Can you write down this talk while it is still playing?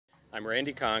I'm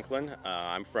Randy Conklin.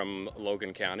 I'm from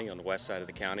Logan County on the west side of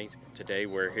the county. Today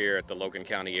we're here at the Logan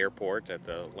County Airport at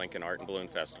the Lincoln Art and Balloon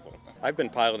Festival. I've been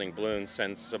piloting balloons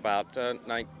since about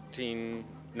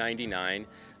 1999.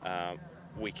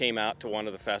 We came out to one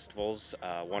of the festivals.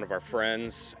 One of our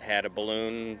friends had a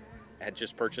balloon, had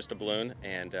just purchased a balloon,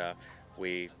 and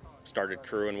we started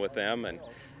crewing with them and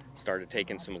started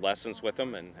taking some lessons with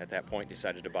them, and at that point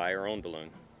decided to buy our own balloon.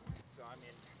 So I'm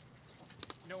in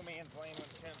no man's land when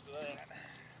it comes to that.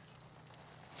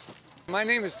 My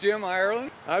name is Jim Ireland.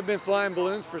 I've been flying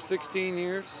balloons for 16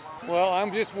 years. Well,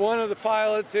 I'm just one of the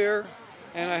pilots here,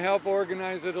 and I help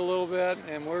organize it a little bit.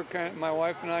 And my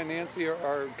wife and I, Nancy,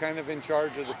 are kind of in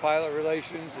charge of the pilot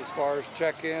relations as far as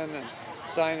check-in and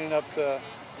signing up the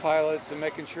pilots and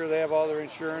making sure they have all their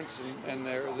insurance and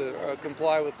they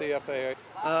comply with the FAA.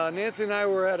 Nancy and I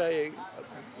were at a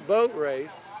boat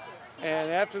race,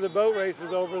 and after the boat race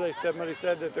was over, somebody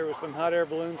said that there was some hot air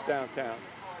balloons downtown.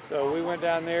 So we went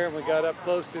down there and we got up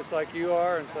close just like you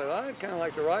are and said, well, I'd kind of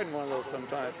like to ride in one of those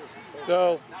sometime.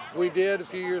 So we did a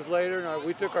few years later, and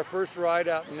we took our first ride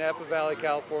out in Napa Valley,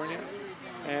 California,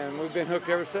 and we've been hooked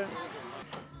ever since.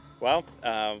 Well,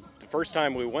 the first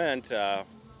time we went, the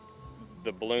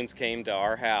balloons came to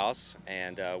our house,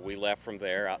 and we left from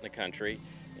there out in the country,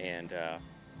 and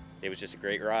it was just a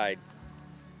great ride.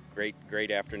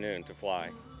 Great afternoon to fly.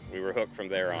 We were hooked from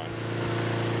there on.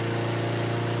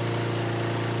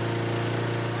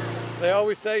 They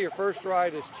always say your first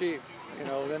ride is cheap, you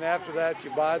know, then after that you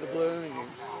buy the balloon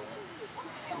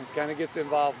and it kind of gets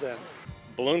involved then.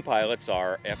 Balloon pilots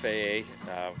are FAA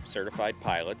certified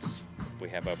pilots. We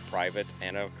have a private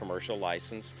and a commercial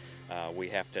license. We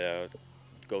have to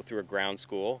go through a ground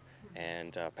school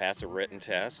and pass a written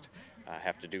test,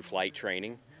 have to do flight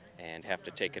training, and have to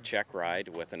take a check ride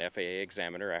with an FAA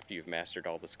examiner after you've mastered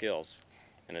all the skills.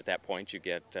 And at that point you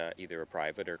get either a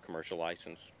private or commercial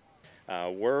license.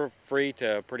 We're free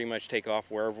to pretty much take off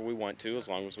wherever we want to, as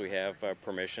long as we have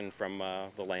permission from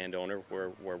the landowner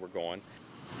where we're going.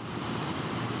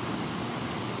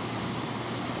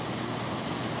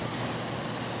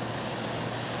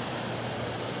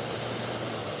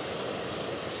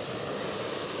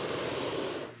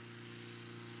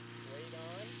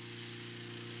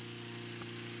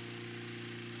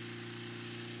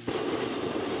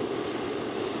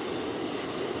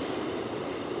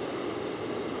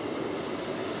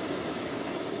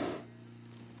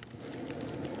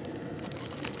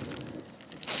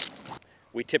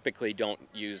 We typically don't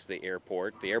use the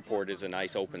airport. The airport is a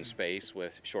nice open space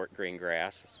with short green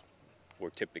grass.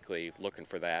 We're typically looking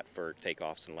for that for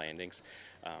takeoffs and landings,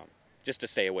 just to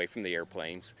stay away from the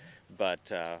airplanes. But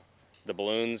the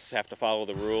balloons have to follow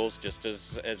the rules just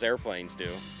as airplanes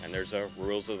do. And there's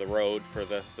rules of the road for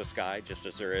the sky, just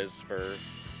as there is for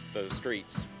the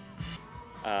streets.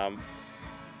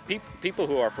 People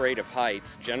who are afraid of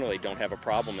heights generally don't have a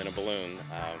problem in a balloon.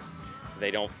 They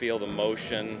don't feel the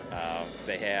motion.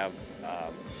 They have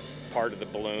part of the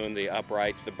balloon, the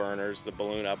uprights, the burners, the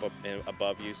balloon up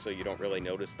above you, so you don't really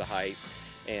notice the height,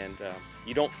 and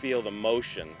you don't feel the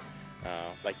motion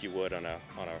like you would on a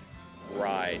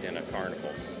ride in a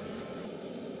carnival.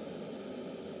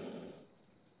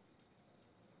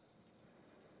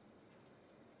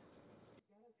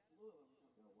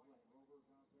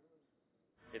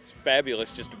 It's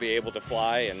fabulous just to be able to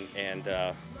fly and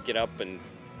get up and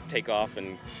take off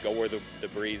and go where the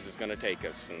breeze is going to take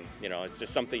us, and you know, it's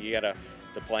just something you got to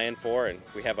plan for, and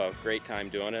we have a great time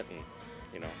doing it. And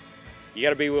you know, you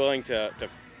got to be willing to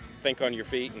think on your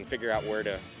feet and figure out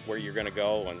where you're going to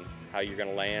go and how you're going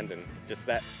to land, and just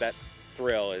that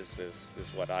thrill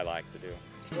is what I like to do.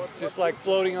 It's just like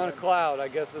floating on a cloud, I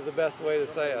guess is the best way to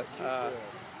say it.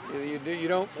 You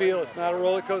don't feel, it's not a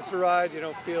roller coaster ride, you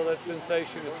don't feel that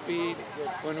sensation of speed.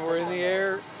 When we're in the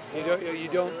air, you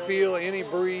don't feel any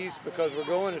breeze because we're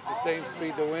going at the same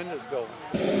speed the wind is going.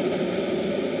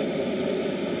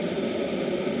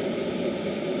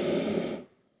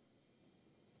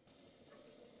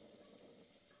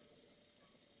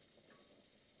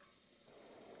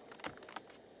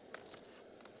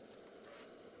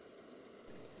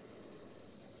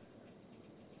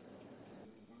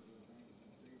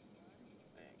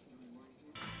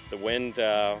 The wind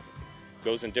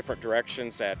goes in different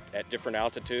directions at different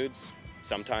altitudes.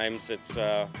 Sometimes it's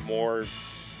more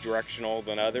directional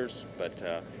than others,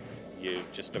 but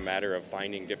just a matter of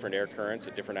finding different air currents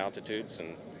at different altitudes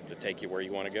and to take you where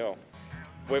you want to go.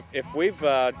 If we've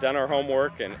done our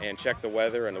homework and checked the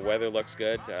weather and the weather looks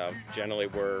good, generally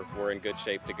we're in good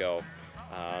shape to go.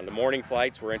 The morning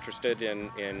flights, we're interested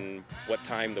in what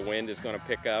time the wind is going to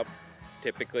pick up.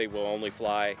 Typically we'll only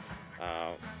fly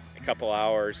a couple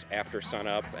hours after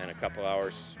sunup and a couple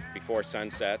hours before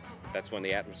sunset. That's when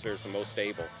the atmosphere is the most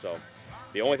stable. So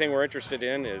the only thing we're interested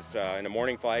in is in the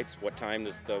morning flights, what time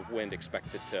is the wind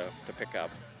expected to pick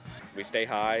up. We stay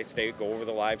high, go over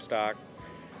the livestock.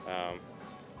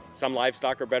 Some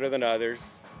livestock are better than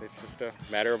others. It's just a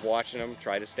matter of watching them,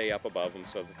 try to stay up above them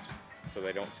so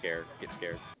they don't get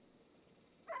scared.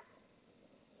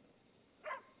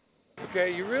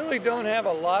 Okay, you really don't have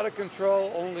a lot of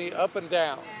control, only up and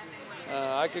down.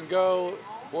 I can go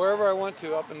wherever I want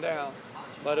to, up and down.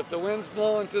 But if the wind's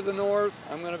blowing to the north,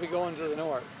 I'm going to be going to the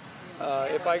north.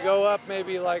 If I go up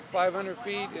maybe like 500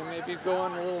 feet, it may be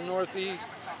going a little northeast.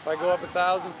 If I go up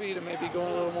 1,000 feet, it may be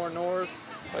going a little more north.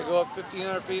 If I go up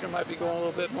 1,500 feet, it might be going a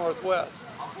little bit northwest.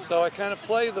 So I kind of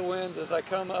play the winds as I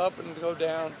come up and go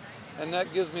down, and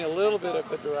that gives me a little bit of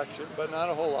a direction, but not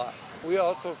a whole lot. We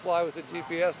also fly with the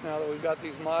GPS now that we've got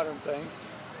these modern things.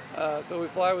 So we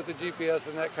fly with the GPS,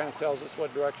 and that kind of tells us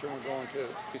what direction we're going to.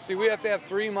 You see, we have to have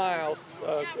 3 miles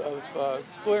of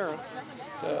clearance,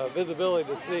 visibility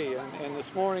to see. And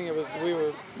this morning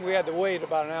we had to wait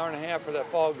about an hour and a half for that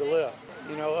fog to lift.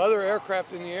 You know, other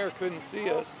aircraft in the air couldn't see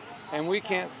us, and we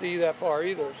can't see that far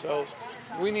either. So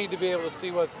we need to be able to see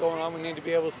what's going on. We need to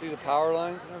be able to see the power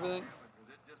lines and everything.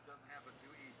 It just doesn't happen too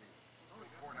easy.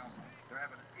 Courthouse, they're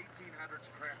having an 1800s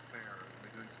craft fair.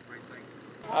 They're doing some great things.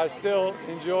 I still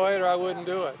enjoy it, or I wouldn't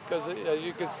do it, because as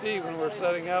you can see when we're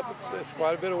setting up, it's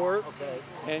quite a bit of work,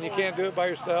 and you can't do it by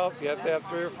yourself. You have to have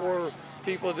 3 or 4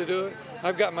 people to do it.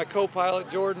 I've got my co-pilot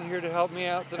Jordan here to help me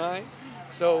out tonight,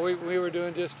 so we were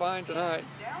doing just fine tonight.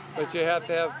 But you have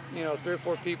to have, you know, 3 or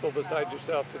 4 people beside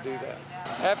yourself to do that.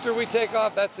 After we take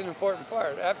off, that's an important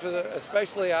part.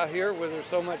 Especially out here where there's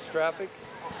so much traffic,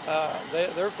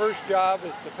 their first job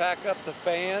is to pack up the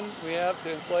fan we have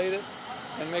to inflate it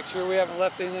and make sure we haven't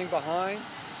left anything behind.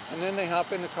 And then they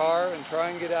hop in the car and try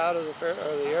and get out of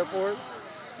the airport.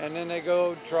 And then they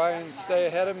go try and stay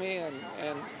ahead of me,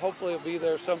 and hopefully it'll be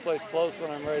there someplace close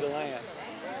when I'm ready to land.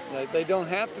 They don't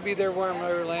have to be there when I'm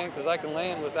ready to land, because I can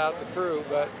land without the crew,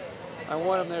 but I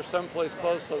want them there someplace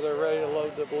close so they're ready to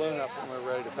load the balloon up when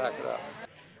we're ready to pack it up.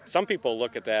 Some people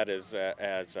look at that as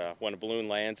when a balloon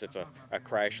lands, it's a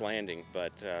crash landing,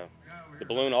 but the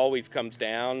balloon always comes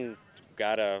down. You've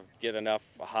got to get enough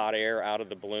hot air out of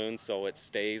the balloon so it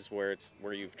stays where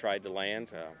you've tried to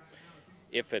land.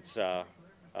 If it's a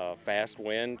fast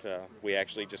wind, we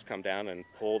actually just come down and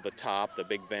pull the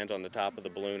big vent on the top of the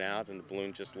balloon out, and the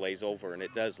balloon just lays over, and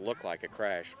it does look like a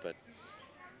crash, but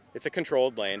it's a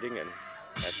controlled landing, and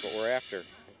that's what we're after.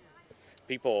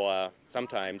 People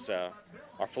sometimes are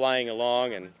flying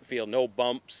along and feel no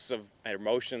bumps of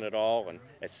motion at all, and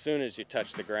as soon as you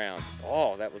touch the ground,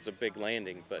 oh, that was a big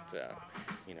landing, but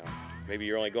you know, maybe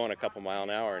you're only going a couple miles an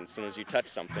hour, and as soon as you touch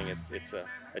something, it's a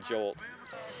jolt.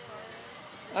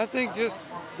 I think just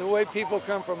the way people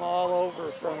come from all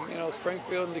over, from, you know,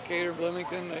 Springfield and Decatur,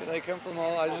 Bloomington, they come from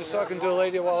all. I was just talking to a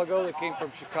lady a while ago that came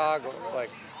from Chicago. It's like,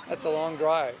 that's a long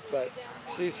drive, but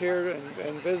she's here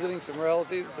and visiting some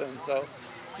relatives, and so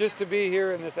just to be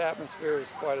here in this atmosphere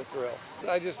is quite a thrill.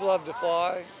 I just love to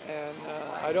fly, and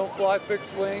I don't fly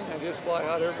fixed wing, I just fly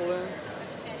hot air balloons.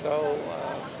 So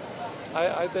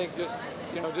I think just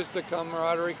the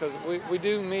camaraderie, because we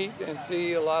do meet and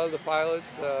see a lot of the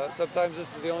pilots. Sometimes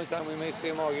this is the only time we may see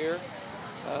them all year.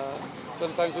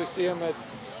 Sometimes we see them at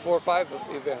 4 or 5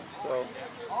 events. So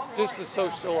just the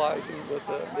socializing with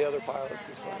the other pilots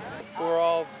is fun. We're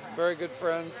all very good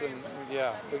friends, and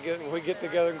yeah, we get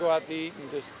together and go out to eat,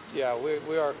 and just, yeah,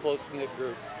 we are a close-knit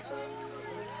group.